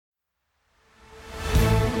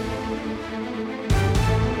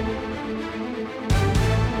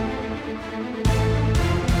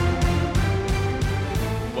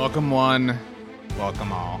Welcome one,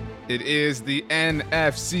 welcome all. It is the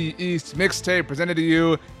NFC East mixtape presented to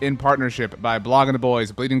you in partnership by Blogging the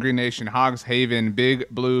Boys, Bleeding Green Nation, Hogs Haven, Big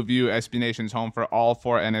Blue View, SB Nation's home for all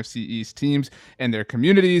four NFC East teams and their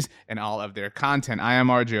communities and all of their content. I am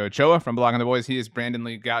RJ Ochoa from Blogging the Boys. He is Brandon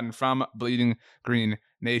Lee Gouton from Bleeding Green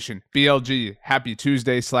Nation. BLG, happy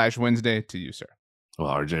Tuesday/Wednesday to you, sir. Well,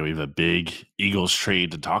 RJ, we have a big Eagles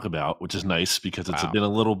trade to talk about, which is nice because it's been a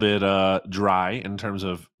little bit dry in terms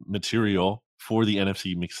of material for the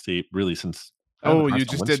NFC mixtape, really, since. You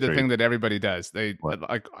just did the thing that everybody does. They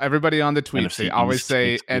like everybody on the tweets. NFC they always East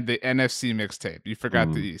say mixtape. at the NFC mixtape. You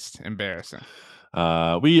forgot the East. Embarrassing.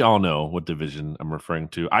 We all know what division I'm referring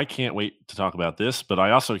to. I can't wait to talk about this, but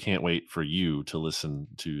I also can't wait for you to listen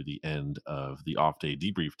to the end of the off day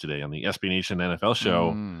debrief today on the SB Nation NFL show,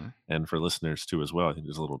 and for listeners too as well. I think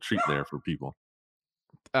there's a little treat there for people.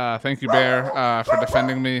 Thank you, Bear, for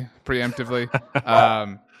defending me preemptively.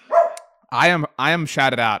 I am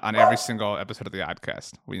shouted out on every single episode of the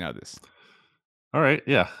Oddcast. We know this. All right,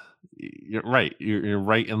 yeah, you're right. You're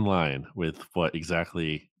right in line with what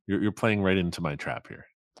exactly. You're playing right into my trap here.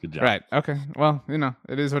 Good job. Right. Okay. Well,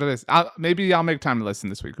 it is what it is. Maybe I'll make time to listen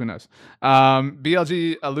this week. Who knows?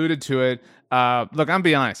 BLG alluded to it. Look, I'm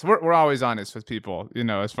being honest. We're always honest with people,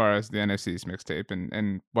 as far as the NFC's mixtape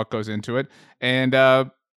and what goes into it. And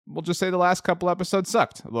we'll just say the last couple episodes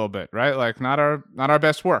sucked a little bit, right? Like not our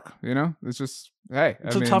best work. It's just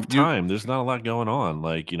it's a tough time. There's not a lot going on.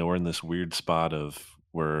 Like we're in this weird spot of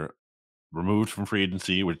we're removed from free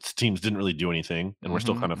agency, which teams didn't really do anything, and we're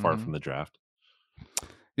still kind of far from the draft.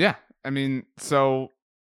 Yeah, so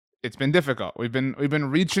it's been difficult. We've been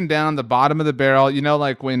reaching down the bottom of the barrel.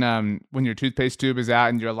 Like when your toothpaste tube is out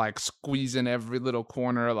and you're like squeezing every little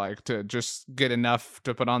corner, like to just get enough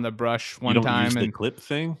to put on the brush one you don't time. Use and the clip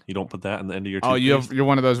thing. You don't put that in the end of your toothpaste. Oh, you're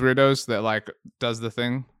one of those weirdos that like does the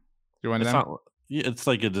thing. You're one of them. It's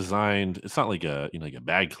like a designed. It's not like a like a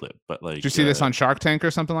bag clip, but like. Did you see this on Shark Tank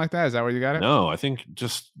or something like that? Is that where you got it? No, I think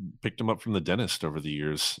just picked them up from the dentist over the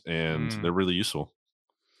years, and they're really useful.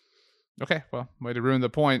 Okay, well, way to ruin the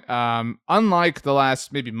point. Unlike the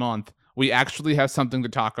last maybe month, we actually have something to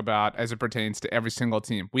talk about as it pertains to every single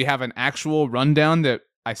team. We have an actual rundown that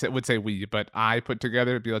would say we, but I put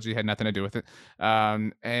together. BLG had nothing to do with it,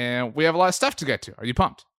 and we have a lot of stuff to get to. Are you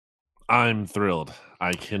pumped? I'm thrilled.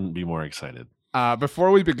 I couldn't be more excited.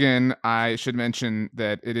 Before we begin, I should mention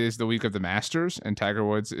that it is the week of the Masters, and Tiger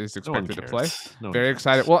Woods is expected to play. Very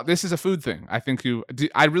excited. Well, this is a food thing. I think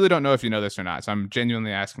I really don't know if you know this or not, so I'm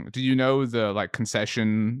genuinely asking. Do you know the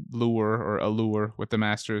concession lure or allure with the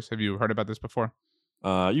Masters? Have you heard about this before?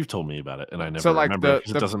 You've told me about it, and I never remember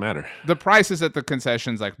because it doesn't matter. The prices at the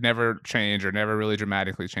concessions never change or never really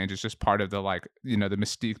dramatically change. It's just part of the the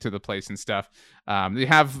mystique to the place and stuff. They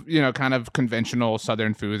have kind of conventional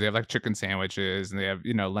Southern foods. They have chicken sandwiches and they have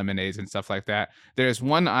lemonades and stuff like that. There's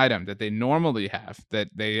one item that they normally have that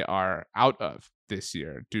they are out of this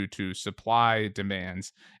year due to supply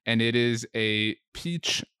demands, and it is a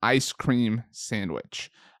peach ice cream sandwich.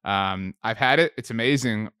 I've had it. It's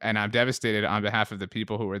amazing. And I'm devastated on behalf of the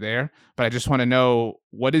people who were there. But I just want to know,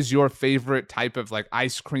 what is your favorite type of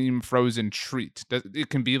ice cream frozen treat? It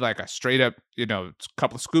can be a straight up,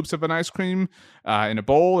 couple of scoops of an ice cream in a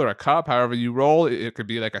bowl or a cup, however you roll. It could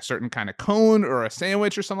be a certain kind of cone or a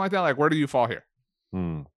sandwich or something like that. Where do you fall here?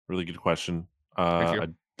 Really good question. Thank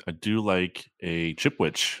you. I do like a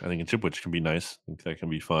chipwich. I think a chipwich can be nice. I think that can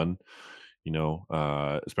be fun.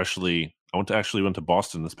 Especially I went to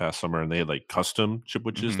Boston this past summer, and they had custom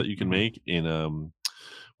chipwiches that you can make in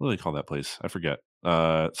what do they call that place? I forget.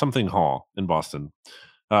 Something Hall in Boston.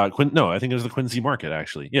 I think it was the Quincy Market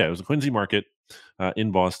actually. Yeah, it was the Quincy Market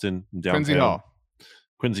in Boston, downtown.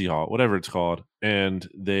 Quincy Hall, whatever it's called, and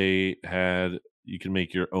they had. You can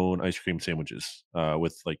make your own ice cream sandwiches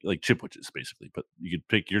with like chipwiches basically, but you could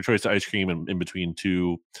pick your choice of ice cream in between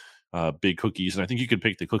two big cookies, and I think you could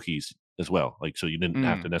pick the cookies as well. So you didn't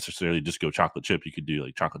have to necessarily just go chocolate chip. You could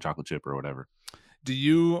do chocolate chip or whatever.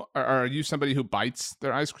 Are you somebody who bites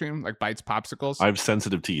their ice cream, bites popsicles? I have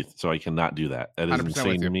sensitive teeth, so I cannot do that. That is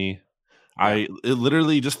insane to me. Yeah.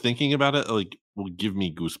 Literally just thinking about it will give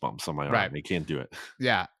me goosebumps on my arm. I can't do it.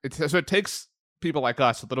 Yeah, so it takes people like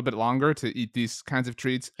us a little bit longer to eat these kinds of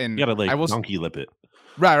treats, and you gotta donkey lip it.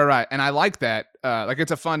 Right. And I like that.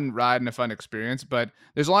 It's a fun ride and a fun experience, but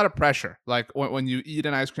there's a lot of pressure. When you eat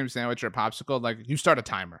an ice cream sandwich or a popsicle, you start a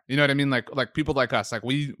timer. You know what I mean? Like people like us,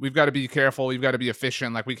 we've got to be careful. We've got to be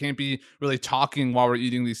efficient. We can't be really talking while we're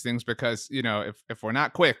eating these things because, if we're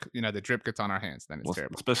not quick, the drip gets on our hands. Then it's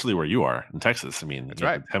terrible. Especially where you are in Texas. I mean, that's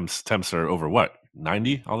right. Temps are over what?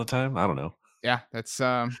 90 all the time? I don't know. Yeah, that's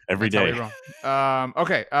every that's how we day. roll.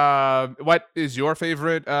 Okay. What is your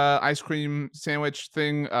favorite ice cream sandwich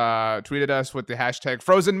thing? Tweeted us with the hashtag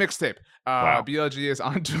frozen mixtape. Wow. BLG is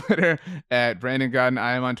on Twitter at Brandon Gunn.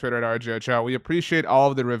 I am on Twitter at RJ Ochoa. We appreciate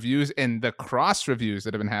all of the reviews and the cross reviews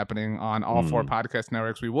that have been happening on all four Mm. podcast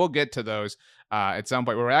networks. We will get to those at some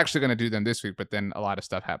point. We're actually going to do them this week, but then a lot of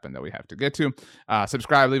stuff happened that we have to get to.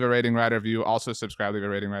 Subscribe, leave a rating, write a review. Also, subscribe, leave a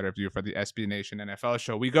rating, write a review for the SB Nation NFL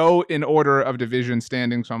show. We go in order of division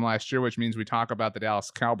standings from last year, which means we talk about the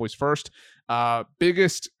Dallas Cowboys first.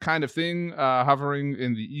 Biggest kind of thing hovering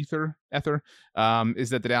in the ether is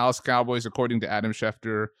that the Dallas Cowboys, according to Adam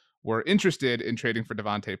Schefter, were interested in trading for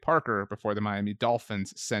Devontae Parker before the Miami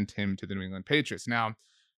Dolphins sent him to the New England Patriots. Now,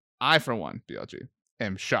 I, for one, BLG,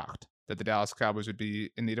 am shocked that the Dallas Cowboys would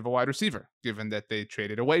be in need of a wide receiver, given that they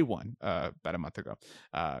traded away one about a month ago.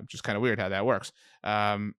 Just kind of weird how that works.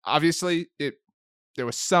 Obviously, there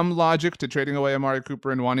was some logic to trading away Amari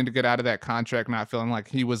Cooper and wanting to get out of that contract, not feeling like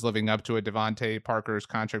he was living up to a Devontae Parker's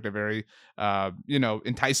contract, a very,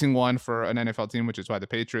 enticing one for an NFL team, which is why the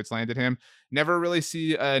Patriots landed him. Never really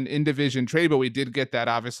see an in-division trade, but we did get that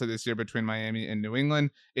obviously this year between Miami and New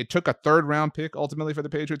England. It took a third-round pick ultimately for the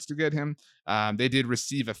Patriots to get him. They did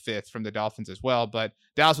receive a fifth from the Dolphins as well, but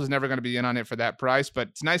Dallas was never going to be in on it for that price. But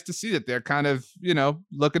it's nice to see that they're kind of,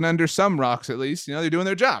 looking under some rocks at least. They're doing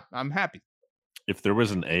their job. I'm happy. If there was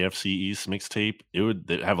an AFC East mixtape,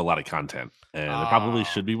 they'd have a lot of content, and there probably Oh,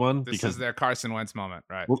 should be one this is because their Carson Wentz moment,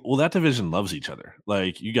 right? that division loves each other.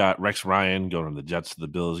 Like you got Rex Ryan going from the Jets to the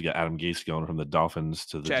Bills, you got Adam Gase going from the Dolphins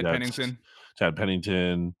to the Chad Jets, Pennington, Chad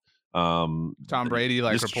Pennington, Tom Brady,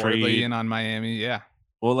 like this reportedly trade. in on Miami. Yeah.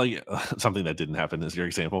 Well, like something that didn't happen is your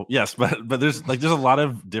example. Yes, but there's a lot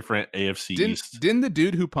of different AFC Didn't East. didn't the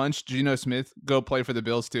dude who punched Geno Smith go play for the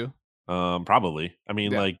Bills too? Probably. I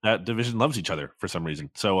mean, Yeah. like that division loves each other for some reason.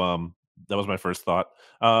 So that was my first thought.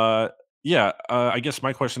 Yeah, I guess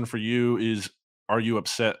my question for you is, are you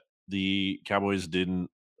upset the Cowboys didn't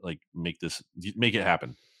like make it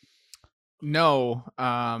happen? No,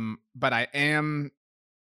 but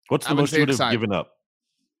What's I the wouldn't most say you would have excited. given up?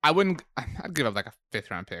 I'd give up like a fifth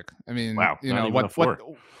round pick. I mean, Wow, not even a four.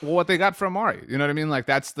 what they got from Amari. You know what I mean? Like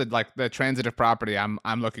that's the transitive property I'm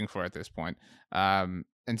looking for at this point.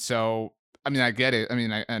 And so I mean I get it. I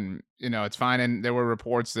mean it's fine. And there were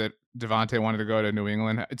reports that Devontae wanted to go to New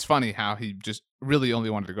England. It's funny how he just really only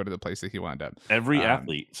wanted to go to the place that he wound up. Every Um,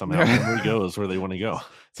 athlete somehow only goes where they want to go.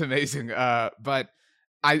 it's amazing. But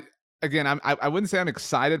I again, I wouldn't say I'm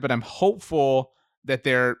excited, but I'm hopeful that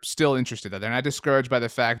they're still interested. That they're not discouraged by the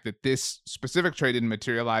fact that this specific trade didn't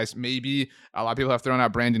materialize. Maybe a lot of people have thrown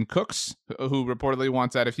out Brandon Cooks, who reportedly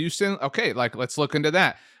wants out of Houston. Okay, like let's look into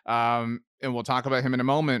that. And we'll talk about him in a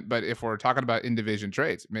moment. But if we're talking about in division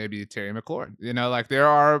trades, maybe Terry McLaurin. Like there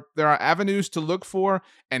are avenues to look for,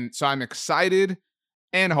 and so I'm excited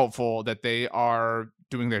and hopeful that they are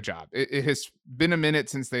doing their job. It has been a minute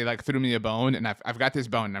since they like threw me a bone, and I've got this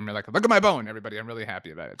bone, and I'm really like, look at my bone, everybody. I'm really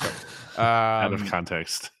happy about it. So, Out of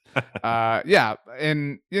context. yeah,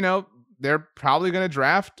 and they're probably going to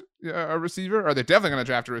draft a receiver, or they're definitely going to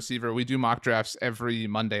draft a receiver. We do mock drafts every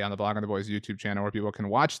Monday on the Blog on the Boys YouTube channel, where people can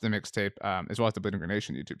watch the mixtape, as well as the Bleeding Green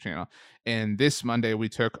Nation YouTube channel. And this Monday, we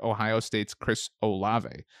took Ohio State's Chris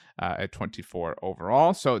Olave at 24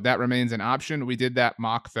 overall, so that remains an option. We did that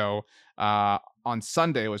mock though. On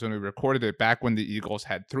Sunday was when we recorded it, back when the Eagles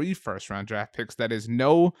had 3 first-round draft picks. That is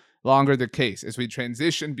no longer the case. As we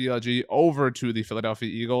transition BLG over to the Philadelphia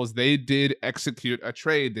Eagles, they did execute a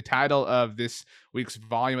trade. The title of this week's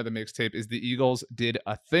volume of the mixtape is The Eagles Did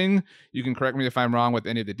a Thing. You can correct me if I'm wrong with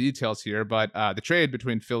any of the details here, but the trade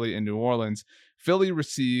between Philly and New Orleans, Philly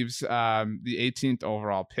receives the 18th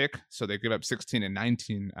overall pick, so they give up 16 and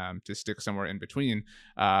 19 to stick somewhere in between.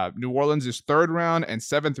 New Orleans is 3rd round and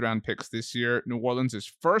 7th round picks this year. New Orleans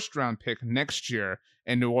is 1st round pick next year,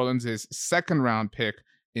 and New Orleans is 2nd round pick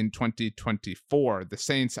in 2024. The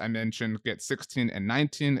Saints, I mentioned, get 16 and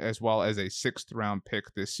 19, as well as a 6th round pick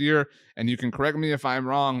this year. And you can correct me if I'm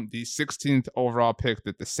wrong, the 16th overall pick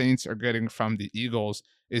that the Saints are getting from the Eagles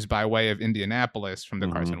is by way of Indianapolis from the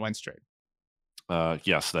Carson Wentz trade.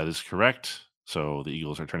 Yes, that is correct. So the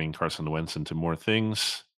Eagles are turning Carson Wentz into more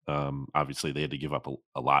things. Obviously, they had to give up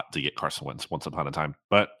a lot to get Carson Wentz once upon a time,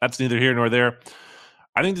 but that's neither here nor there.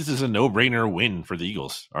 I think this is a no-brainer win for the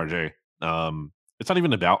Eagles, RJ. It's not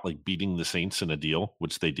even about like beating the Saints in a deal,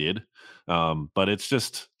 which they did, but it's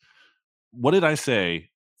just, what did I say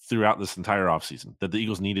throughout this entire offseason that the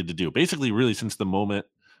Eagles needed to do? Basically, really, since the moment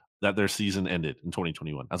that their season ended in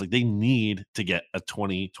 2021. I was like, they need to get a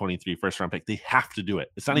 2023 first round pick. They have to do it.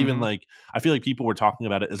 It's not even like, I feel like people were talking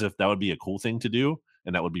about it as if that would be a cool thing to do.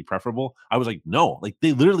 and that would be preferable. I was like, no, like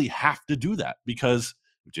they literally have to do that, because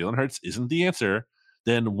if Jalen Hurts isn't the answer,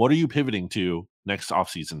 then what are you pivoting to next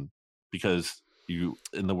offseason? Because you,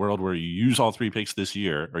 in the world where you use all 3 picks this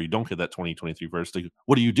year, or you don't get that 2023 first, like,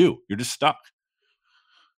 what do? You're just stuck.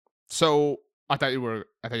 So I thought you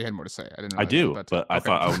had more to say. I didn't I realize I was do, about to. but I Okay.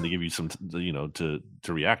 thought I wanted to give you some, to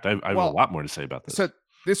react. I have a Well, lot more to say about this. so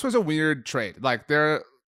this was a weird trade. Like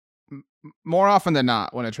more often than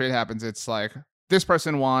not, when a trade happens, it's like this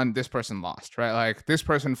person won, this person lost, right? Like this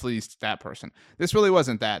person fleeced that person. This really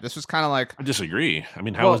wasn't that. This was kind of like, I disagree. I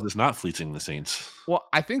mean, how is well, this not fleecing the Saints? well,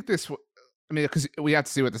 I think I mean, because we have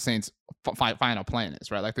to see what the Saints' final plan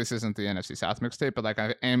is, right? Like this isn't the NFC South mixtape, but like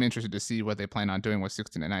I am interested to see what they plan on doing with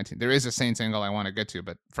 16 and 19. There is a Saints angle I want to get to,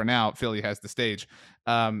 but for now, Philly has the stage.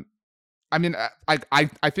 I mean,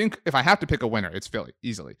 I think if I have to pick a winner, it's Philly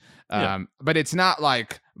easily. Yeah. But it's not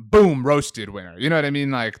like boom roasted winner. You know what I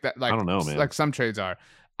mean? Like that. Like I don't know, man. like some trades are.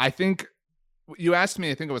 I think you asked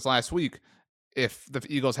me. I think it was last week if the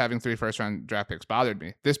Eagles having 3 first-round draft picks bothered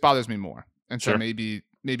me. This bothers me more, and so Sure. maybe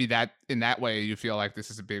that in that way you feel like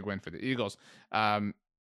this is a big win for the Eagles.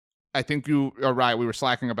 I think you are right. We were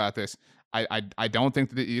slacking about this. I don't think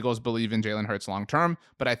that the Eagles believe in Jalen Hurts long term,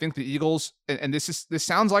 but I think the Eagles, and this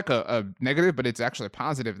sounds like a negative, but it's actually a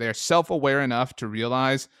positive. They're self-aware enough to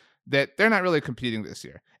realize that they're not really competing this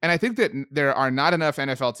year. And I think that there are not enough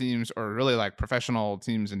NFL teams, or really like professional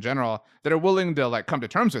teams in general, that are willing to like come to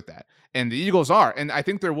terms with that. And the Eagles are. And I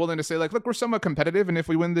think they're willing to say, like, look, we're somewhat competitive, and if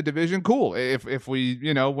we win the division, cool. If we,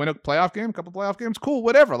 win a playoff game, a couple playoff games, cool,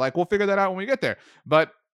 whatever. Like we'll figure that out when we get there.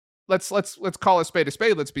 But let's call a spade a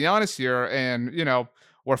spade. Let's be honest here, and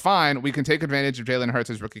we're fine. We can take advantage of Jalen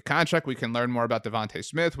Hurts' rookie contract. We can learn more about Devontae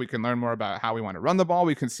Smith. We can learn more about how we want to run the ball.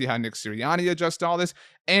 We can see how Nick Sirianni adjusts to all this,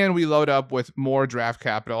 and we load up with more draft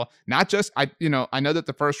capital. Not just I know that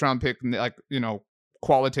the first round pick, like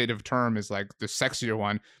qualitative term, is like the sexier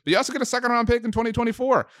one, but you also get a second round pick in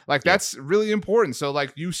 2024. Like that's really important. So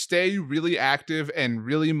like you stay really active and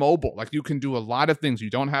really mobile. Like you can do a lot of things. You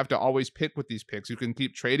don't have to always pick with these picks. You can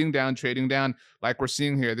keep trading down like we're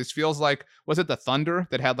seeing here. This feels like, was it the Thunder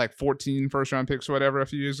that had like 14 first round picks or whatever a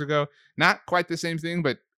few years ago? Not quite the same thing,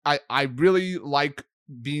 but I really like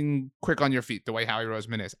being quick on your feet the way Howie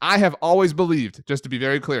Roseman is. I have always believed, just to be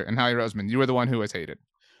very clear, in Howie Roseman, you are the one who has hated.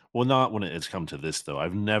 Well, not when it's come to this, though.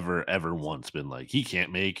 I've never, ever once been like, he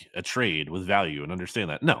can't make a trade with value and understand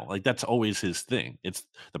that. No, like that's always his thing. It's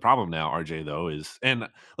the problem now, RJ, though, is, and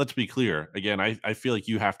let's be clear again, I feel like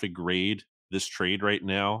you have to grade this trade right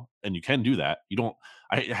now, and you can do that. You don't,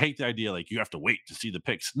 I hate the idea like you have to wait to see the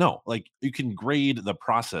picks. No, like you can grade the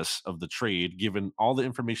process of the trade given all the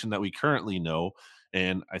information that we currently know.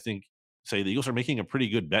 And I think, say, the Eagles are making a pretty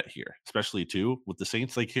good bet here, especially too with the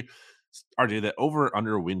Saints. Like, RJ, that over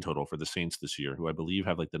under win total for the Saints this year, who I believe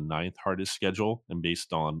have like the 9th hardest schedule, and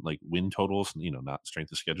based on like win totals, not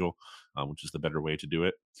strength of schedule, which is the better way to do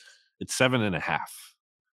it. It's 7.5.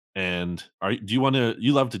 And do you want to?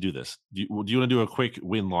 You love to do this. Do you want to do a quick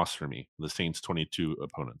win loss for me? The Saints 22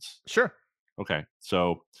 opponents. Sure. Okay,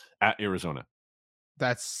 so at Arizona,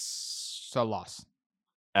 that's a loss.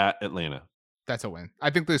 At Atlanta, that's a win. I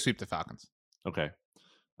think they sweep the Falcons. Okay.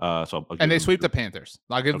 So and they sweep the Panthers.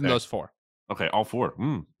 I'll give them those 4. Okay, all 4.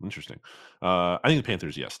 Interesting. I think the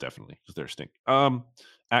Panthers, yes, definitely, because they're stink.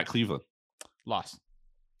 At Cleveland, loss.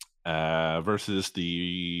 Versus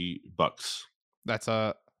the Bucks. That's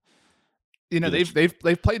a.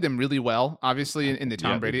 They've played them really well, obviously in the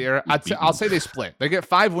Tom Brady era. I'll say they split. They get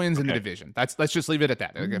 5 wins in the division. Let's just leave it at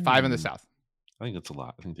that. They get 5 in the South. I think that's a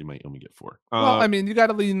lot. I think they might only get 4. Well, I mean, you got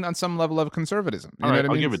to lean on some level of conservatism. You know what I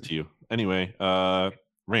mean? I'll give it to you. Anyway,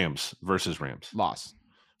 Rams versus Rams. Loss.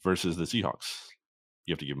 Versus the Seahawks.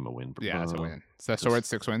 You have to give them a win. Yeah, it's a win. So we're at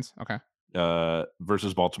 6 wins. Okay.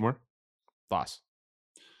 Versus Baltimore. Loss.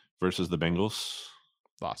 Versus the Bengals.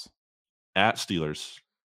 Loss. At Steelers.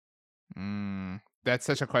 That's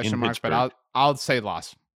such a question mark, but I'll say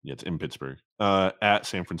loss. Yeah, it's in Pittsburgh. At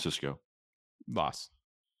San Francisco. Loss.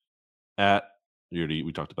 At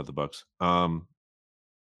we talked about the Bucks. The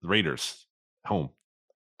Raiders. Home.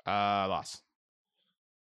 Loss.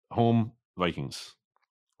 Home Vikings.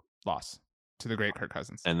 Loss to the great Kirk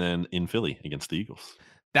Cousins. And then in Philly against the Eagles.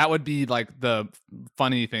 That would be like the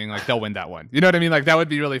funny thing. Like they'll win that one. You know what I mean? Like that would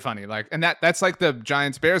be really funny. Like, and that's like the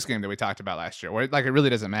Giants Bears game that we talked about last year, where like it really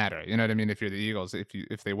doesn't matter. You know what I mean? If you're the Eagles,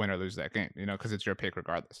 if they win or lose that game, because it's your pick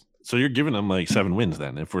regardless. So you're giving them like 7 wins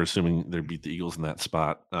then, if we're assuming they beat the Eagles in that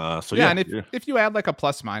spot. So yeah, and if you add like a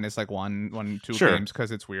plus minus like 1, 2 games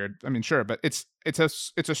because it's weird. I mean, sure, but it's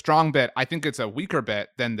a strong bet. I think it's a weaker bet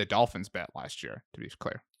than the Dolphins bet last year, to be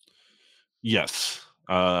clear. Yes.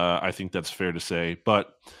 I think that's fair to say.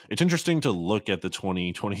 But it's interesting to look at the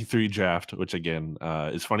 2023 draft, which again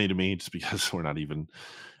is funny to me just because we're not even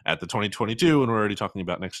at the 2022 and we're already talking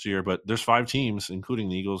about next year. But there's 5 teams, including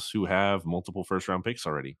the Eagles, who have multiple first round picks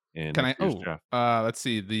already in Can I? next year's Oh, draft. let's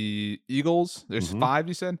see. The Eagles. There's Hmm. 5.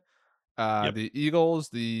 You said. Yep. The Eagles,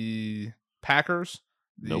 the Packers,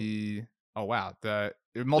 Nope. the oh wow, the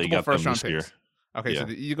They multiple got first them round this year. picks. Okay, so Yeah.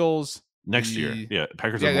 the Eagles, Next year. the Yeah.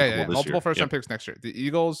 Packers yeah, have yeah, yeah, multiple yeah, this multiple year. first Yep. round picks next year. The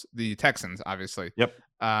Eagles, the Texans, obviously. Yep.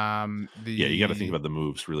 Yeah. You got to think The about the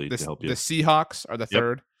moves really to help the you. Seahawks are the Yep.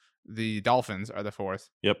 third. The Dolphins are the fourth,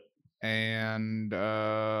 Yep. and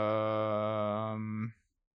You're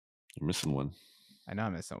missing one. I know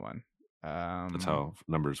I'm missing one. That's how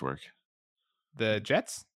numbers work. The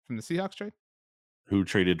Jets from the Seahawks trade, Who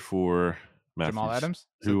traded for Jamal Matthews? Adams.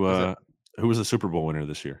 So Who was it uh who was the Super Bowl winner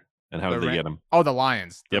this year? And how the did they get him? Oh, the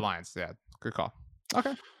Lions. The Yep. Lions. Yeah, good call.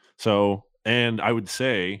 Okay. So, and I would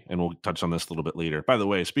say, and we'll touch on this a little bit later. By the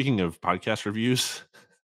way, speaking of podcast reviews,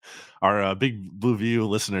 our Big Blue View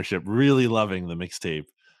listenership really loving the mixtape.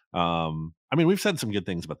 I mean, we've said some good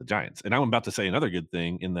things about the Giants, and I'm about to say another good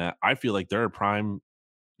thing in that I feel like they're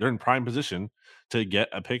in prime position to get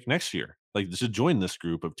a pick next year. Like to join this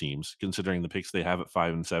group of teams, considering the picks they have at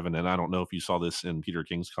 5 and 7. And I don't know if you saw this in Peter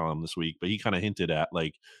King's column this week, but he kind of hinted at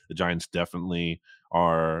like the Giants definitely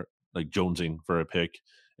are like jonesing for a pick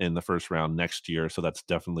in the first round next year. So that's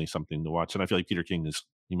definitely something to watch. And I feel like Peter King is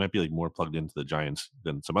he might be like more plugged into the Giants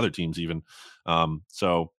than some other teams even.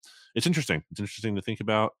 So it's interesting. It's interesting to think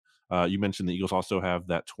about. You mentioned the Eagles also have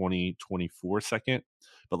that 2024 second,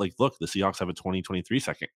 but like, look, the Seahawks have a 2023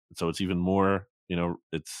 second, so it's even more.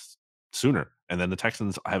 It's sooner. And then the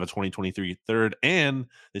Texans have a 2023 third, and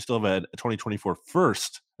they still have a 2024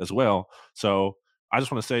 first as well. So I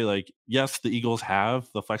just want to say, like, yes, the Eagles have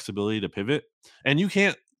the flexibility to pivot, and you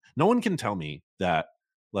can't. No one can tell me that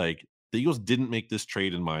like the Eagles didn't make this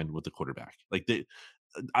trade in mind with the quarterback. Like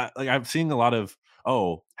I'm seeing a lot of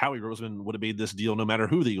Howie Roseman would have made this deal no matter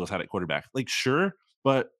who the Eagles had at quarterback. Like sure,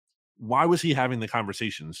 but why was he having the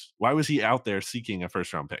conversations? Why was he out there seeking a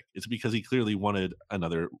first round pick? It's because he clearly wanted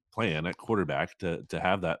another plan at quarterback to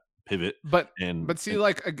have that pivot But and, but see,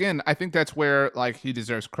 like again, I think that's where like he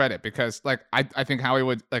deserves credit because like I think Howie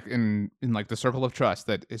would like in like the circle of trust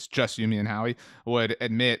that it's just you, me, and Howie would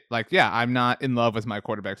admit like yeah, I'm not in love with my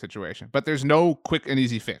quarterback situation, but there's no quick and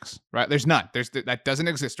easy fix, right? There's none. That doesn't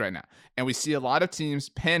exist right now, and we see a lot of teams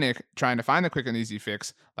panic trying to find the quick and easy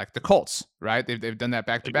fix, like the Colts, right? They've done that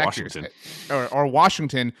back to like back years, Washington. or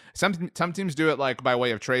Washington. Some teams do it like by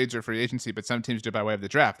way of trades or free agency, but some teams do it by way of the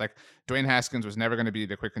draft. Like Dwayne Haskins was never going to be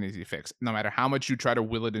the quick and easy fix. No matter how much you try to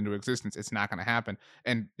will it into existence, it's not going to happen.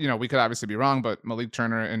 And we could obviously be wrong, but Malik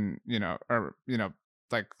Turner and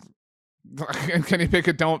like and Kenny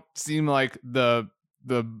Pickett don't seem like the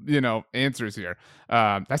answers here.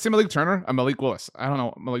 I say Malik Turner, Malik Willis. I don't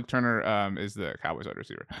know. Malik Turner is the Cowboys wide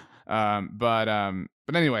receiver. But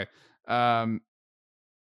anyway,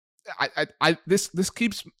 this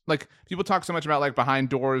keeps like people talk so much about like behind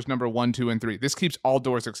doors number 1, 2, and 3. This keeps all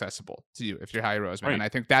doors accessible to you if you're Howie Roseman, and Right. I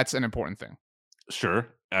think that's an important thing. Sure.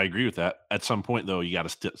 I agree with that. At some point, though, you got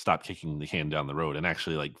to stop kicking the can down the road and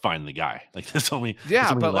actually like find the guy. Like this Yeah, only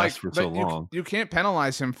but like, lasts for so but long. you can't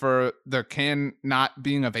penalize him for the can not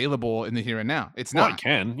being available in the here and now. It's Well, I not.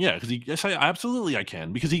 can, yeah, because yes, absolutely I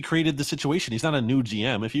can because he created the situation. He's not a new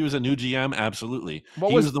GM. If he was a new GM, absolutely, What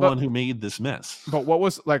he was was the but one who made this mess. but what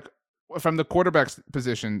was like from the quarterback's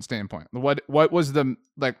position standpoint? What was the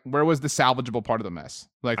like? Where was the salvageable part of the mess?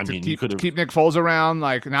 Like I to mean, you could have. keep Nick Foles around,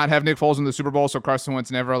 like not have Nick Foles in the Super Bowl, so Carson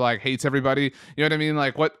Wentz never like hates everybody. You know what I mean?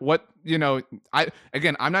 Like what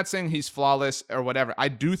I'm not saying he's flawless or whatever. I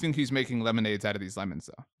do think he's making lemonades out of these lemons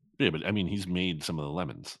though. Yeah, but I mean, he's made some of the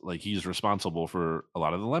lemons. Like he's responsible for a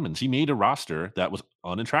lot of the lemons. He made a roster that was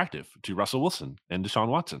unattractive to Russell Wilson and Deshaun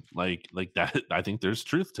Watson. Like that. I think there's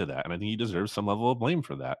truth to that, and I think he deserves some level of blame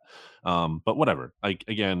for that. But whatever. Like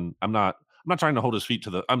again, I'm not trying to hold his feet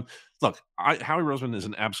to the. Look, Howie Roseman is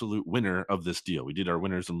an absolute winner of this deal. We did our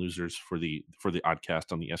winners and losers for the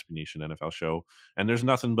oddcast on the SB Nation NFL show, and there's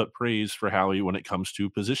nothing but praise for Howie when it comes to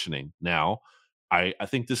positioning. Now, I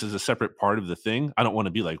think this is a separate part of the thing. I don't want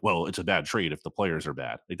to be like, well, it's a bad trade if the players are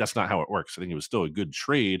bad. Like that's not how it works. I think it was still a good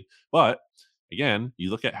trade, but again, you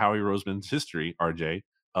look at Howie Roseman's history, RJ,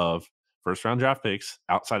 of first round draft picks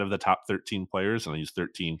outside of the top 13 players, and I use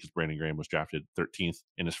 13 because Brandon Graham was drafted 13th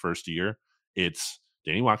in his first year. It's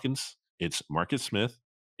Danny Watkins, it's Marcus Smith,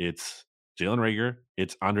 it's Jalen Rager,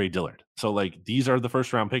 it's Andre Dillard. So like these are the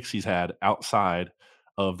first round picks he's had outside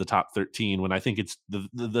of the top 13 when I think it's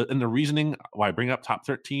and the reasoning why I bring up top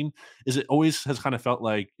 13 is it always has kind of felt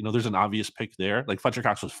like, there's an obvious pick there. Like Fletcher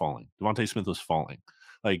Cox was falling. Devontae Smith was falling.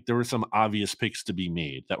 Like there were some obvious picks to be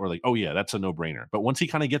made that were like, oh yeah, that's a no-brainer. But once he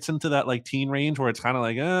kind of gets into that like teen range where it's kind of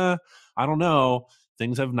like, I don't know,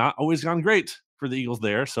 things have not always gone great for the Eagles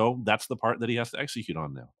there. So that's the part that he has to execute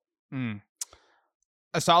on now.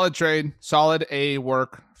 A solid trade, solid A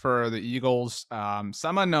work for the Eagles.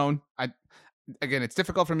 Some unknown. Again, it's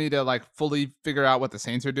difficult for me to like fully figure out what the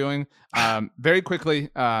Saints are doing. Very quickly,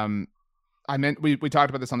 we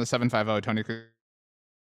talked about this on the 750 Tony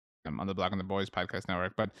on the Block on the Boys podcast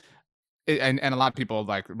network, but and a lot of people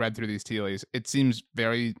like read through these tea leaves. It seems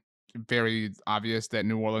very, very obvious that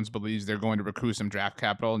New Orleans believes they're going to recoup some draft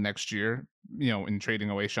capital next year, in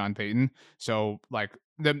trading away Sean Payton. So like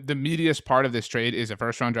the meatiest part of this trade is a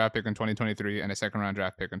first round draft pick in 2023 and a second round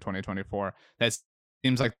draft pick in 2024. That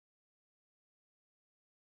seems like,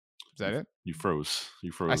 is that it? You froze.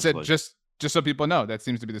 I said like, just so people know, that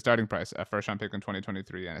seems to be the starting price: a first round pick in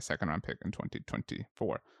 2023 and a second round pick in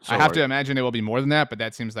 2024. So I have to imagine it will be more than that, but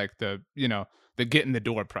that seems like the get in the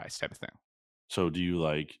door price type of thing. So do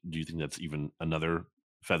you think that's even another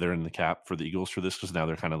feather in the cap for the Eagles for this? Because now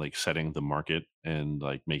they're kind of like setting the market and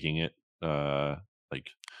like making it like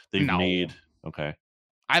they've made. Okay.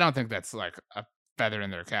 I don't think that's like a feather in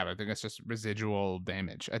their cap. I think it's just residual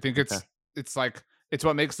damage. I think it's like, it's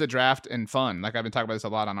what makes the draft and fun. Like I've been talking about this a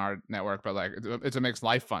lot on our network, but like it's what makes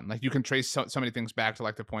life fun. Like you can trace so many things back to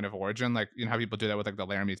like the point of origin. Like how people do that with like the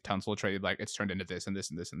Laramie Tunsil trade. Like it's turned into this and this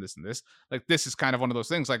and this and this and this. Like this is kind of one of those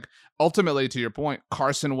things. Like ultimately, to your point,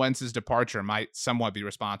 Carson Wentz's departure might somewhat be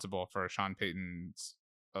responsible for Sean Payton's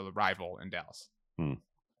arrival in Dallas.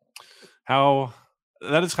 How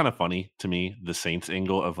that is kind of funny to me, the Saints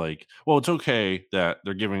angle of like, well, it's okay that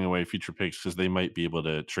they're giving away future picks because they might be able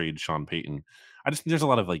to trade Sean Payton. I just think there's a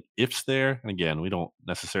lot of like ifs there. And again, we don't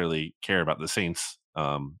necessarily care about the Saints.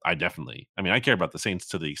 I care about the Saints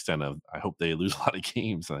to the extent of I hope they lose a lot of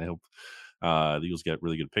games, and I hope the Eagles get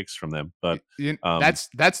really good picks from them. But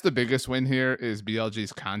that's the biggest win here is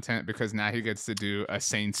BLG's content, because now he gets to do a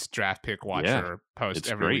Saints draft pick watcher post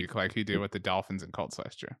every week like he did with the Dolphins and Colts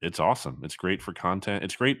last year. It's awesome. It's great for content.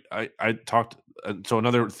 It's great. I talked. So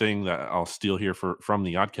another thing that I'll steal here from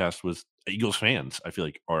the Oddcast was Eagles fans, I feel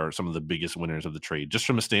like, are some of the biggest winners of the trade, just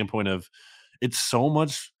from a standpoint of it's so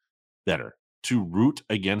much better to root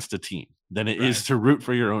against a team than it is to root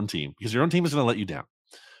for your own team, because your own team is going to let you down.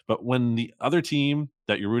 But when the other team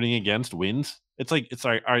that you're rooting against wins, it's like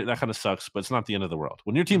all right, that kind of sucks, but it's not the end of the world.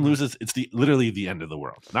 When your team loses, it's literally the end of the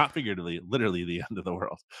world. Not figuratively, literally the end of the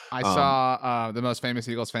world. I saw the most famous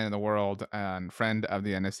Eagles fan in the world and friend of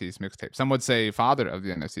the NFC's mixtape. Some would say father of the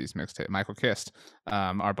NFC's mixtape, Michael Kist,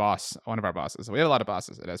 our boss, one of our bosses. We have a lot of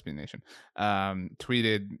bosses at SB Nation.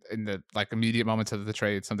 Tweeted in the like immediate moments of the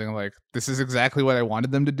trade something like, "This is exactly what I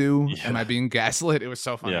wanted them to do. Yeah. Am I being gaslit?" It was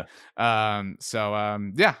so funny.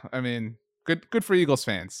 Yeah. I mean, good for Eagles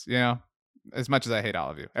fans. As much as I hate all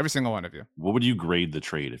of you, every single one of you. What would you grade the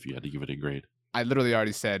trade if you had to give it a grade? I literally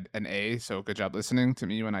already said an A, so good job listening to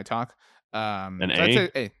me when I talk. An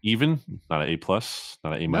A? Even? Not an A plus?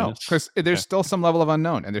 Not an A minus? No, because there's still some level of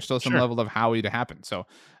unknown, and there's still some level of Howie to happen. So,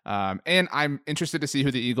 and I'm interested to see who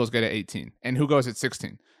the Eagles get at 18 and who goes at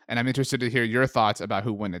 16. And I'm interested to hear your thoughts about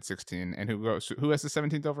who win at 16 and who has the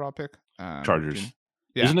 17th overall pick. Chargers.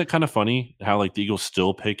 Yeah. Isn't it kind of funny how like the Eagles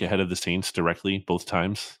still pick ahead of the Saints directly both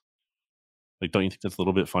times? Like, don't you think that's a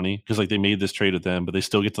little bit funny? Because like they made this trade with them, but they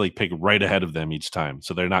still get to like pick right ahead of them each time,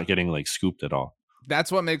 so they're not getting like scooped at all.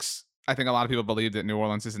 That's what makes, I think, a lot of people believe that New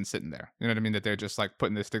Orleans isn't sitting there. You know what I mean? That they're just like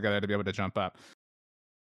putting this together to be able to jump up.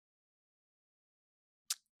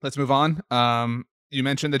 Let's move on. You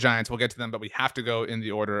mentioned the Giants. We'll get to them, but we have to go in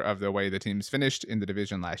the order of the way the teams finished in the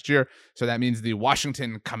division last year. So that means the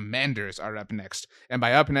Washington Commanders are up next. And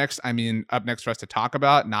by up next, I mean up next for us to talk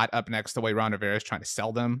about, not up next the way Ron Rivera is trying to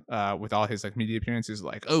sell them with all his like media appearances.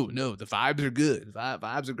 Like, oh no, the vibes are good.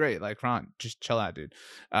 Vibes are great. Like, Ron, just chill out, dude.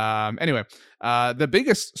 Anyway, the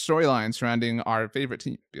biggest storyline surrounding our favorite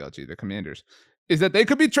team, BLG, the Commanders, is that they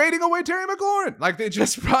could be trading away Terry McLaurin. Like, they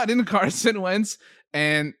just brought in Carson Wentz.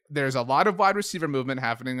 And there's a lot of wide receiver movement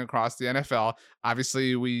happening across the NFL.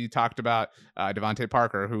 Obviously, we talked about Devontae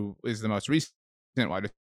Parker, who is the most recent wide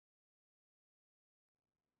receiver.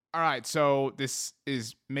 All right, so this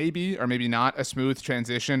is maybe or maybe not a smooth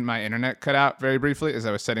transition. My internet cut out very briefly as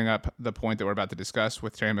I was setting up the point that we're about to discuss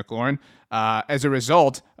with Terry McLaurin. As a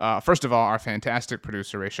result, first of all, our fantastic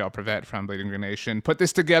producer, Rachel Prevet from Bleeding Green Nation, put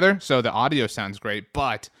this together, so the audio sounds great,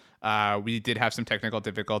 but We did have some technical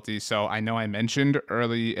difficulties, so I know I mentioned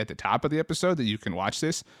early at the top of the episode that you can watch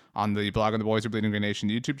this on the Blog on the Boys of Bleeding Green Nation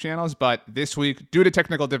YouTube channels, but this week, due to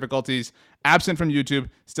technical difficulties, absent from YouTube,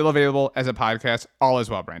 still available as a podcast. All is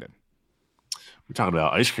well, Brandon. We talked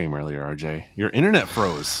about ice cream earlier, RJ. Your internet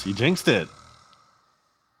froze. You jinxed it.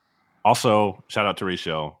 Also, shout out to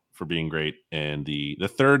Rachel for being great, and the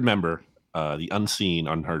third member, the unseen,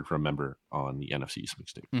 unheard from member on the NFC East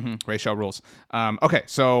mixtape. Rachel rules. Okay,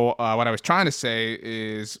 so what I was trying to say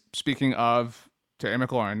is, speaking of Terry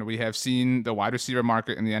McLaurin, we have seen the wide receiver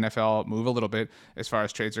market in the NFL move a little bit as far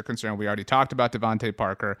as trades are concerned. We already talked about Devontae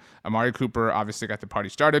Parker. Amari Cooper obviously got the party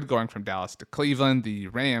started, going from Dallas to Cleveland. The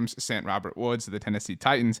Rams sent Robert Woods to the Tennessee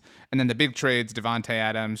Titans. And then the big trades, Devontae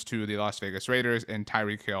Adams to the Las Vegas Raiders and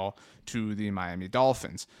Tyreek Hill to the Miami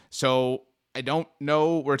Dolphins. So I don't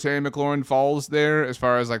know where Terry McLaurin falls there as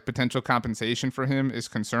far as like potential compensation for him is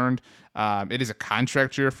concerned. It is a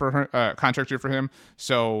contract year for him.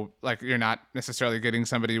 So like you're not necessarily getting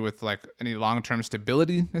somebody with like any long-term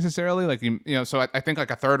stability necessarily. Like so I think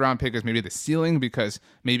like a third round pick is maybe the ceiling because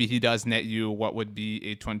maybe he does net you what would be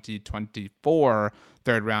a 2024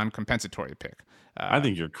 third round compensatory pick. I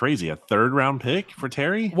think you're crazy. A third round pick for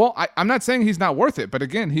Terry? Well, I'm not saying he's not worth it, but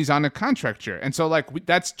again, he's on a contract year, and so like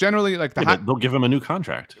that's generally like they'll give him a new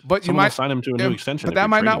contract. But someone will sign him to a new extension. But that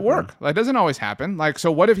might not work. That doesn't always happen. Like,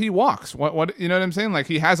 so what if he walks? What you know what I'm saying? Like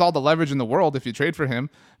he has all the leverage in the world if you trade for him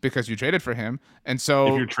because you traded for him, and so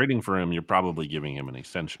if you're trading for him, you're probably giving him an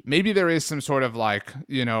extension. Maybe there is some sort of like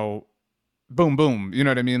boom, boom, you know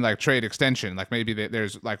what I mean? Like trade extension, like maybe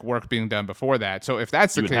there's like work being done before that. So if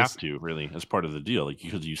that's the case, you would have to really as part of the deal, like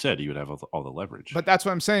because you said you would have all the leverage. But that's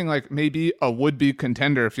what I'm saying. Like maybe a would-be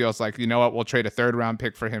contender feels like, you know what, we'll trade a third round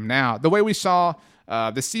pick for him now. The way we saw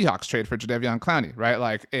the Seahawks trade for Jadeveon Clowney, right?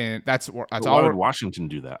 Like, and that's all. Why would Washington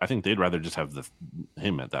do that? I think they'd rather just have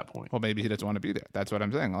him at that point. Well, maybe he doesn't want to be there. That's what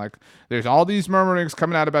I'm saying. Like, there's all these murmurings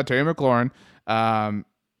coming out about Terry McLaurin.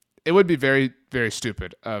 It would be very, very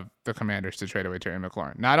stupid of the Commanders to trade away Terry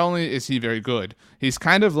McLaurin. Not only is he very good, he's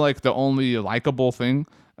kind of like the only likable thing,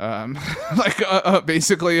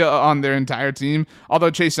 basically on their entire team.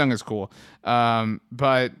 Although Chase Young is cool, you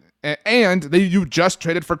just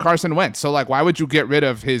traded for Carson Wentz, so like, why would you get rid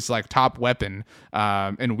of his like top weapon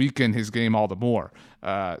and weaken his game all the more?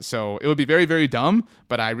 So it would be very, very dumb.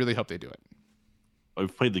 But I really hope they do it.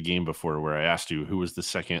 I've played the game before where I asked you who was the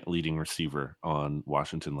second leading receiver on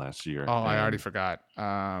Washington last year. Oh, I already forgot.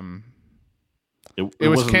 It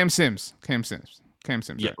was Cam Sims. Cam Sims.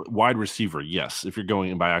 Yeah, right. Wide receiver, yes. If you're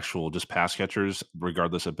going by actual just pass catchers,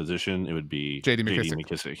 regardless of position, it would be J.D.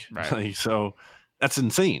 McKissick. Right. Like, so that's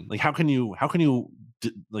insane. Like how can you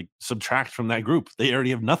like subtract from that group? They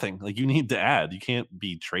already have nothing. Like you need to add. You can't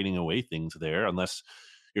be trading away things there unless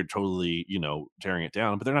you're totally, tearing it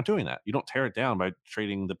down, but they're not doing that. You don't tear it down by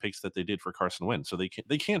trading the picks that they did for Carson Wentz. So they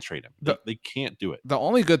can't trade him. They can't do it. The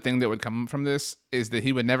only good thing that would come from this is that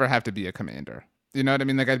he would never have to be a Commander. You know what I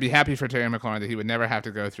mean? Like I'd be happy for Terry McLaurin that he would never have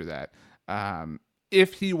to go through that.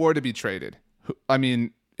 If he were to be traded,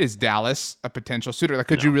 is Dallas a potential suitor? Like,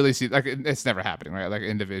 could you really see, like, it's never happening, right? Like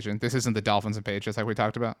in division, this isn't the Dolphins and Patriots like we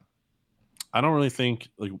talked about. I don't really think,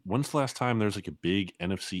 like, when's the last time there's like a big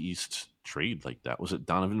NFC East trade like that? Was it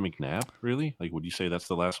Donovan McNabb? Really? Like, would you say that's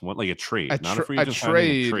the last one? Like a trade, not a free agent signing,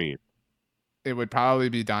 a trade. It would probably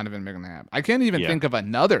be Donovan McNabb. I can't even think of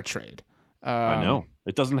another trade. I know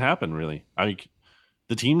it doesn't happen really.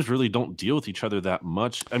 The teams really don't deal with each other that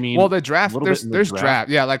much. I mean, well, the draft, there's draft.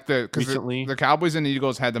 Yeah, like because recently the Cowboys and the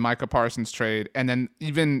Eagles had the Micah Parsons trade, and then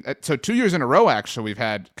so 2 years in a row actually we've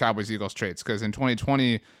had Cowboys Eagles trades because in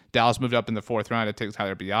 2020 Dallas moved up in the fourth round to take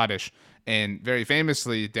Tyler Biadasz, and very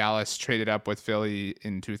famously Dallas traded up with Philly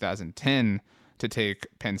in 2010 to take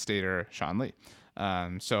Penn Stater Sean Lee.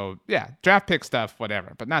 So yeah, draft pick stuff,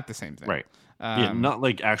 whatever, but not the same thing, right? Not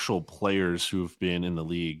like actual players who've been in the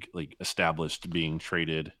league, like established, being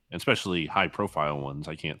traded, especially high profile ones.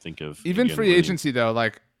 I can't think of even free agency though.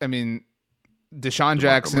 Like, I mean, Deshaun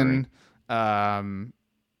Jackson, DeMarco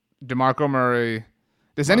Murray.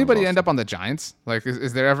 Does anybody end up on the Giants? Like,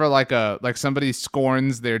 is there ever like somebody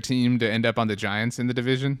scorns their team to end up on the Giants in the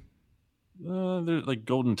division? There's like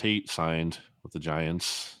Golden Tate signed with the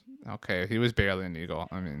Giants. Okay, he was barely an Eagle.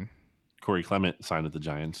 I mean, Corey Clement signed with the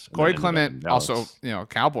Giants. Corey Clement also,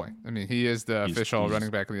 Cowboy. I mean, he is the official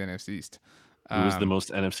running back of the NFC East. Who was the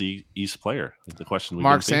most NFC East player? The question.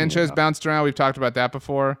 Mark Sanchez bounced around. We've talked about that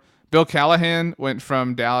before. Bill Callahan went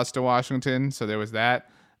from Dallas to Washington, so there was that.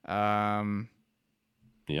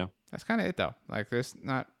 Yeah, that's kind of it though. Like, there's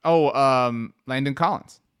not. Landon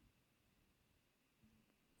Collins.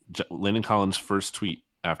 Landon Collins' first tweet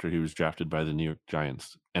after he was drafted by the New York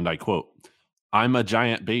Giants and I quote, "I'm a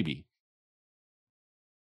giant baby."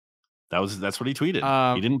 That's what he tweeted. He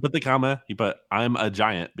Um, didn't put the comma. He put, "I'm a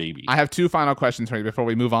giant baby." I have two final questions for you before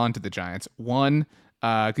we move on to the Giants. One,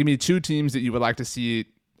 give me two teams that you would like to see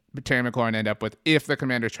Terry McLaurin end up with if the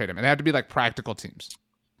Commanders trade him. And they have to be like practical teams.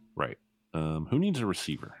 Right. Who needs a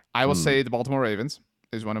receiver? I will say the Baltimore Ravens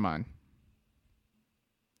is one of mine.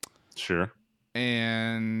 Sure.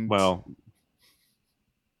 And well,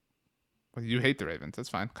 you hate the Ravens. That's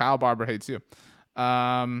fine. Kyle Barber hates you.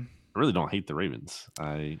 I really don't hate the Ravens.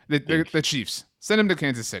 The Chiefs. Send him to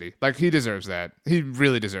Kansas City. Like, he deserves that. He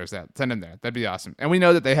really deserves that. Send him there. That'd be awesome. And we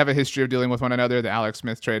know that they have a history of dealing with one another, the Alex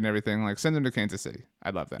Smith trade and everything. Like, send him to Kansas City.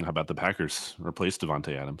 I'd love that. How about the Packers replace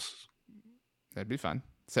Devontae Adams? That'd be fun.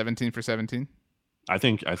 17 for 17. I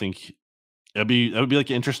think that would be like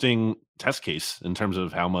an interesting test case in terms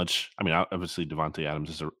of how much. I mean, obviously Devontae Adams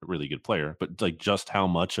is a really good player, but like just how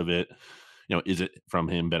much of it, is it from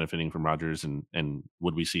him benefiting from Rodgers, and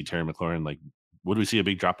would we see Terry McLaurin, like, would we see a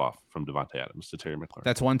big drop off from Devontae Adams to Terry McLaurin?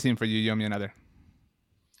 That's one team for you. You owe me another.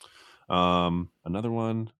 Another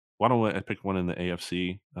one. Why don't I pick one in the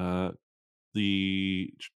AFC?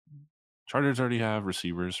 The Chargers already have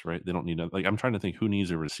receivers, right? They don't need I'm trying to think who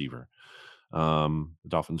needs a receiver. The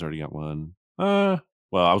Dolphins already got one. Well,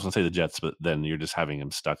 I was gonna say the Jets, but then you're just having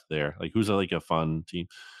them stuck there. Like, who's a fun team?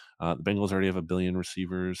 The Bengals already have a billion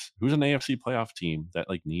receivers. Who's an AFC playoff team that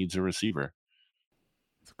needs a receiver?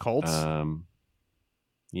 The Colts.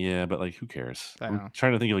 Yeah, but who cares? I'm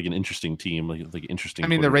trying to think of an interesting team, like interesting. I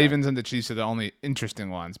mean, the Ravens and the Chiefs are the only interesting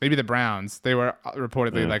ones. Maybe the Browns. They were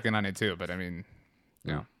reportedly in on it too, but I mean,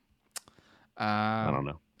 I don't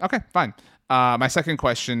know. Okay, fine. My second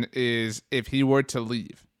question is, if he were to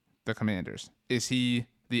leave the Commanders, is he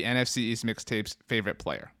the NFC East mixtape's favorite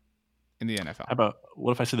player in the NFL? How about,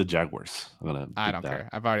 what if I say the Jaguars? I don't care.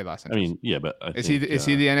 I've already lost interest. I mean, yeah, but is he the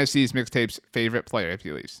NFC East mixtape's favorite player if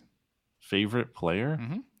he leaves? Favorite player?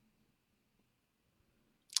 Mm-hmm.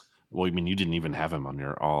 Well, I mean, you didn't even have him on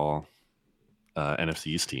your all NFC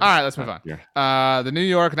East team. All right, let's move on. The New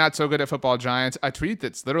York not so good at football Giants. A tweet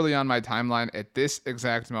that's literally on my timeline at this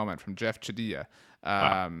exact moment from Jeff Chadiha.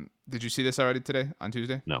 Wow. Did you see this already today on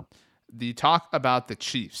Tuesday? No. The talk about the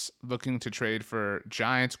Chiefs looking to trade for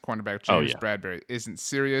Giants cornerback James Bradbury isn't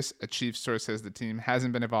serious. A Chiefs source says the team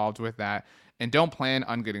hasn't been involved with that and don't plan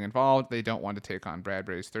on getting involved. They don't want to take on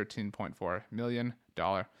Bradbury's $13.4 million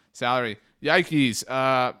salary.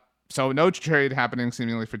 Yikes. So no trade happening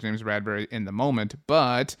seemingly for James Bradbury in the moment,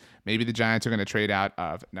 but maybe the Giants are going to trade out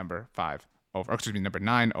of number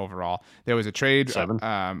 9 overall. There was a trade. 7.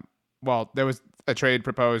 There was a trade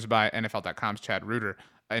proposed by NFL.com's Chad Reuter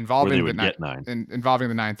involving the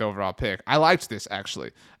 9th overall pick. I liked this,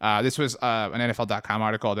 actually. This was an NFL.com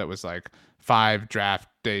article that was 5 draft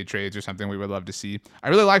day trades or something we would love to see. I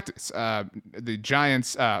really liked this. The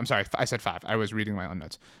Giants, I'm sorry, I said 5. I was reading my own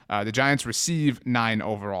notes. The Giants receive 9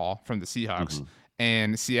 overall from the Seahawks,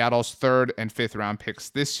 and Seattle's 3rd and 5th round picks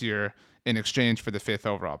this year in exchange for the 5th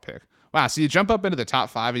overall pick. Wow, so you jump up into the top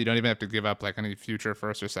 5 and you don't even have to give up any future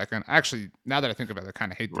first or second. Actually, now that I think about it, I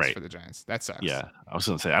kind of hate this for the Giants. That sucks. Yeah, I was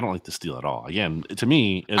going to say, I don't like the steal at all. Again, to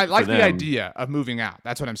me, I like the idea of moving out.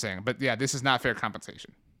 That's what I'm saying. But yeah, this is not fair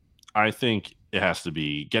compensation. I think it has to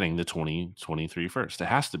be getting the 2023 first. It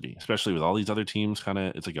has to be, especially with all these other teams.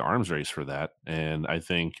 It's like an arms race for that. And I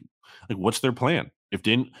think, what's their plan? If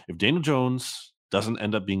Daniel Jones doesn't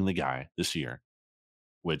end up being the guy this year,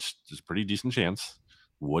 which is a pretty decent chance,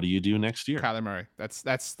 what do you do next year? Kyler Murray. That's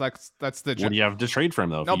the. What do you have to trade for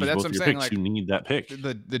him though? No, but that's what I'm saying. Picks, you need that pick.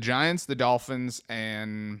 The Giants, the Dolphins,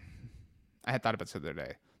 and I had thought about this the other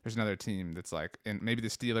day. There's another team that's and maybe the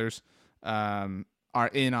Steelers are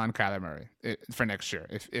in on Kyler Murray for next year.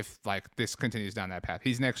 If this continues down that path,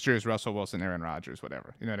 he's next year's Russell Wilson, Aaron Rodgers,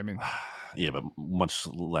 whatever. You know what I mean? Yeah, but much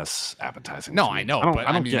less appetizing. No, I know, but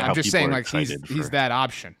I'm just saying he's that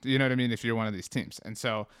option. You know what I mean? If you're one of these teams, and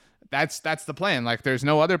so that's the plan. There's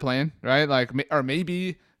no other plan, right? Or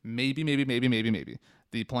maybe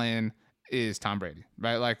the plan is Tom Brady,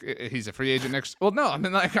 right? He's a free agent next. Well, no, I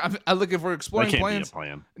mean, I look, if we're exploring plans. Be a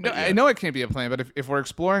plan. No, yeah. I know it can't be a plan, but if we're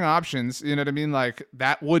exploring options, you know what I mean?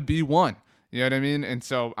 That would be one. You know what I mean? And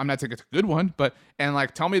so I'm not saying it's a good one, but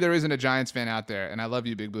tell me there isn't a Giants fan out there, and I love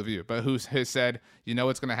you, Big Blue View, but who has said, you know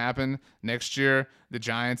what's going to happen next year? The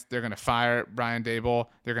Giants, they're going to fire Brian Daboll.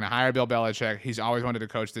 They're going to hire Bill Belichick. He's always wanted to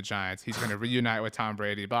coach the Giants. He's going to reunite with Tom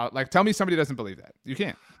Brady. But tell me somebody doesn't believe that. You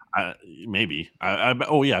can't. Maybe. I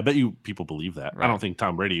bet you people believe that. Right. I don't think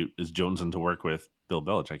Tom Brady is jonesing to work with Bill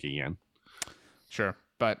Belichick again. Sure,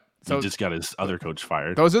 but he just got his other coach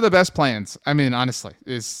fired. Those are the best plans. I mean, honestly,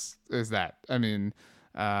 is that. I mean,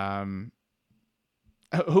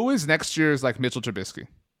 Who is next year's like Mitchell Trubisky?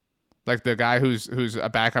 Like the guy who's a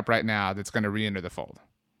backup right now that's going to re-enter the fold.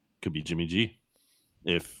 Could be Jimmy G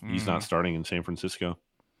if he's not starting in San Francisco.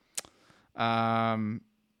 And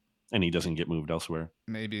he doesn't get moved elsewhere.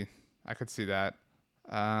 Maybe I could see that.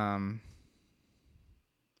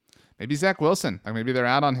 Maybe Zach Wilson. Like maybe they're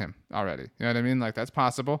out on him already. You know what I mean? Like that's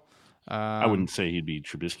possible. I wouldn't say he'd be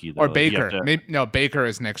Trubisky though. Or Baker. Maybe no. Baker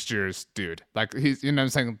is next year's dude. Like he's. You know what I'm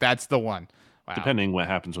saying? That's the one. Wow. Depending what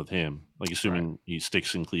happens with him. Like assuming he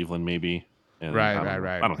sticks in Cleveland, maybe. And right.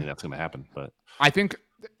 I don't think that's going to happen. But I think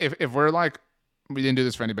if we're like, we didn't do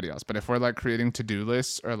this for anybody else, but if we're like creating to-do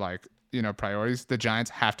lists or like priorities, the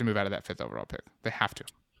Giants have to move out of that 5th overall pick. They have to.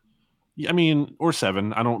 Yeah, I mean, or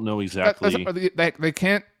 7. I don't know exactly. They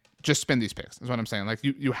can't just spend these picks. Is what I'm saying. Like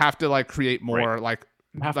you have to like create more. Right.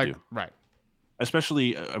 Right.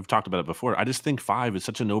 Especially, I've talked about it before. I just think 5 is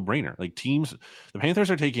such a no-brainer. Like teams, the Panthers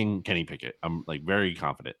are taking Kenny Pickett. I'm like very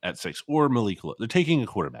confident at 6, or Malik Willis. They're taking a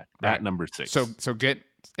quarterback at number 6. So get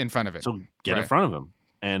in front of it. So get in front of him,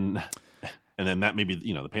 and then that maybe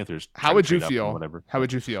the Panthers. How would you feel? Whatever. How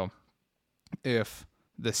would you feel if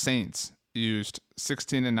the Saints used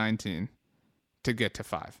 16 and 19 to get to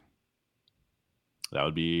 5? That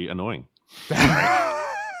would be annoying.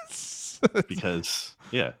 Because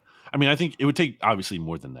I mean, I think it would take obviously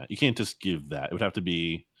more than that. You can't just give that. It would have to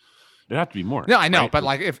be more. No, I know, right? But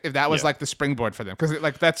like if that was like the springboard for them, because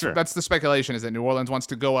like that's the speculation is that New Orleans wants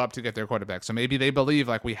to go up to get their quarterback. So maybe they believe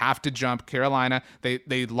like we have to jump Carolina.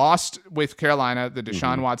 They lost with Carolina, the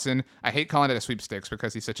Deshaun Watson. I hate calling it a sweepstakes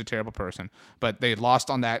because he's such a terrible person, but they lost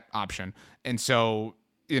on that option. And so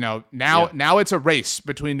now it's a race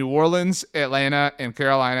between New Orleans, Atlanta, and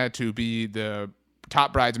Carolina to be the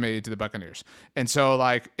top bridesmaid to the Buccaneers. And so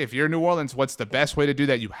like if you're New Orleans, what's the best way to do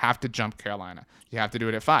that? You have to jump Carolina. You have to do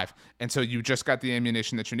it at 5. And so you just got the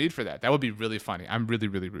ammunition that you need for that. That would be really funny. I'm really,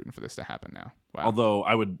 really rooting for this to happen now. Wow. Although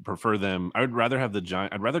I would prefer them. I would rather have the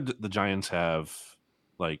Giants have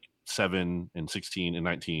like 7 and 16 and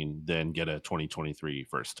 19 than get a 2023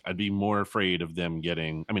 first. I'd be more afraid of them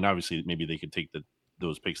getting, I mean, obviously maybe they could take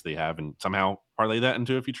those picks they have and somehow parlay that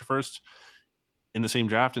into a future first in the same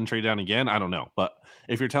draft and trade down again. I don't know. But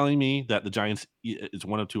if you're telling me that the Giants is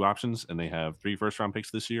one of 2 options and they have 3 first-round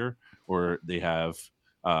picks this year, or they have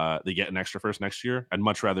they get an extra first next year, I'd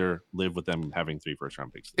much rather live with them having 3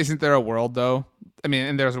 first-round picks. Isn't there a world though? I mean,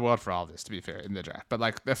 and there's a world for all this, to be fair, in the draft. But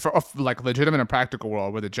like for like legitimate and practical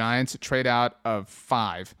world where the Giants trade out of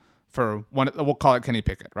 5 for one, we'll call it Kenny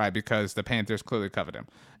Pickett, right? Because the Panthers clearly covet him.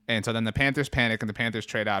 And so then the Panthers panic and the Panthers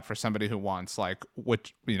trade out for somebody who wants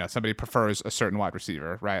somebody prefers a certain wide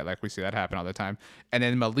receiver, right? Like we see that happen all the time. And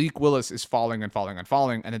then Malik Willis is falling and falling and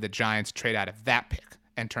falling. And then the Giants trade out of that pick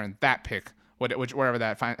and turn that pick, wherever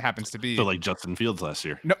that happens to be. So like Justin Fields last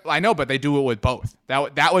year. No, I know, but they do it with both.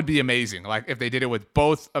 That would be amazing. Like if they did it with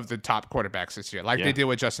both of the top quarterbacks this year, like they did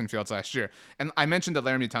with Justin Fields last year. And I mentioned the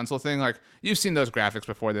Laramie Tunsil thing. Like you've seen those graphics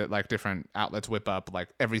before that like different outlets whip up like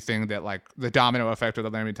everything that like the domino effect of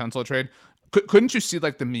the Laramie Tunsil trade. Couldn't you see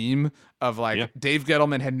like the meme of like Dave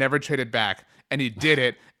Gettleman had never traded back and he did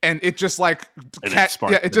it and it just like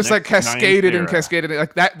it just like cascaded and cascaded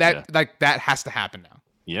like that has to happen now.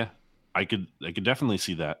 Yeah. I could definitely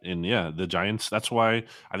see that. And the Giants, that's why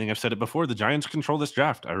I think I've said it before, the Giants control this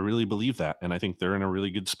draft. I really believe that. And I think they're in a really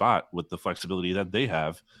good spot with the flexibility that they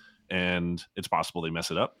have. And it's possible they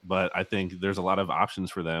mess it up, but I think there's a lot of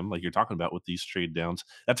options for them. Like you're talking about with these trade downs,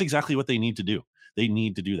 that's exactly what they need to do. They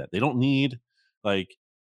need to do that. They don't need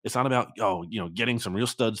it's not about, getting some real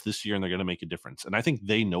studs this year and they're going to make a difference. And I think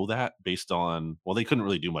they know that based on, they couldn't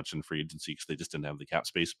really do much in free agency because they just didn't have the cap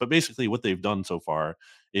space. But basically what they've done so far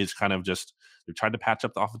is kind of just, they've tried to patch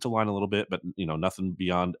up the offensive line a little bit, but, nothing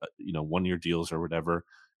beyond, 1-year deals or whatever.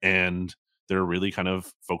 And they're really kind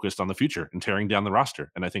of focused on the future and tearing down the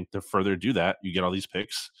roster. And I think to further do that, you get all these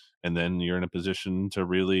picks and then you're in a position to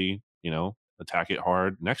really, attack it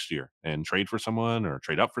hard next year and trade for someone or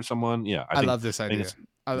trade up for someone. Yeah. I love this idea.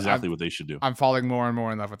 Exactly what they should do. I'm falling more and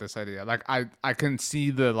more in love with this idea. Like I can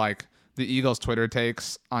see the Eagles Twitter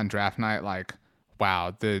takes on draft night. Like,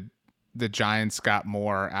 wow, the Giants got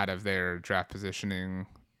more out of their draft positioning,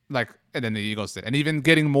 and then the Eagles did, and even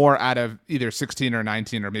getting more out of either 16 or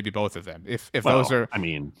 19 or maybe both of them. If those are,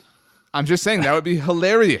 I'm just saying that would be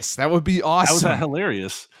hilarious. That would be awesome. How was that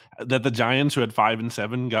hilarious? That the Giants, who had 5 and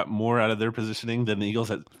 7, got more out of their positioning than the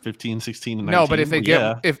Eagles at 15, 16, and 19. No, but if they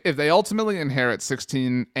if they ultimately inherit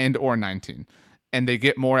 16 and or 19, and they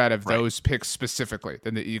get more out of those picks specifically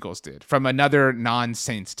than the Eagles did from another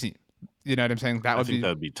non-Saints team, you know what I'm saying? That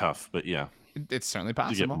would be tough, but yeah, it's certainly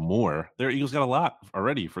possible. To get more, their Eagles got a lot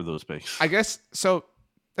already for those picks. I guess so.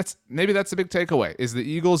 That's the big takeaway is the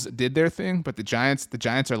Eagles did their thing, but the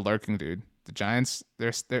Giants are lurking, dude. The Giants,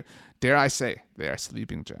 they're dare I say, they are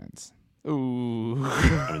sleeping giants. Ooh.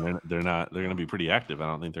 I mean, they're not. They're going to be pretty active. I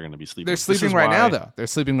don't think they're going to be sleeping. They're sleeping right now, though. They're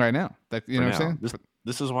sleeping right now. Like, you know what I'm saying?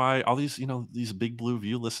 This is why all these, these Big Blue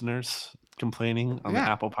View listeners complaining on the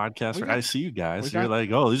Apple podcast. I see you guys. You're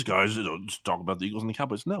like, oh, these guys just talk about the Eagles and the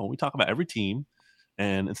Cowboys. No, we talk about every team,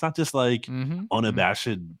 and it's not just like unabashed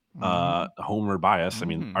homer bias. I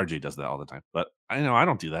mean, RJ does that all the time, but I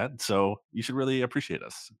don't do that. So you should really appreciate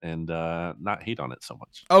us and not hate on it so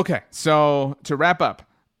much. Okay, so to wrap up,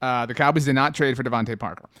 the Cowboys did not trade for Devontae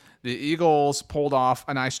Parker. The Eagles pulled off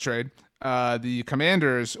a nice trade. The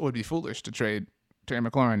Commanders would be foolish to trade Terry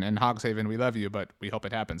McLaurin and Hogshaven. We love you, but we hope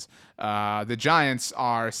it happens. The Giants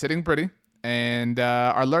are sitting pretty and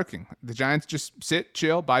are lurking. The Giants just sit,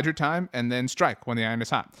 chill, bide your time, and then strike when the iron is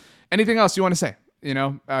hot. Anything else you want to say?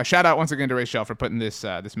 Shout out once again to Rachel for putting this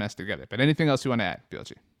mess together. But anything else you want to add,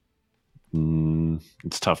 BLG?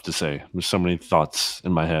 It's tough to say. There's so many thoughts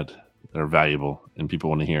in my head that are valuable and people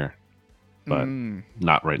want to hear, but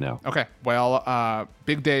not right now. Okay. Well,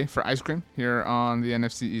 big day for ice cream here on the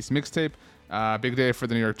NFC East mixtape. Big day for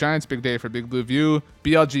the New York Giants. Big day for Big Blue View.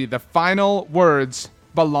 BLG, the final words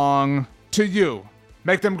belong to you.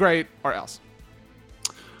 Make them great or else.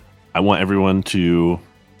 I want everyone to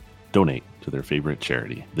donate to their favorite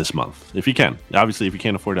charity this month, if you can. Obviously, if you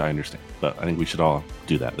can't afford it, I understand. But I think we should all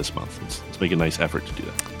do that this month. Let's make a nice effort to do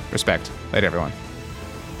that. Respect. Later, everyone.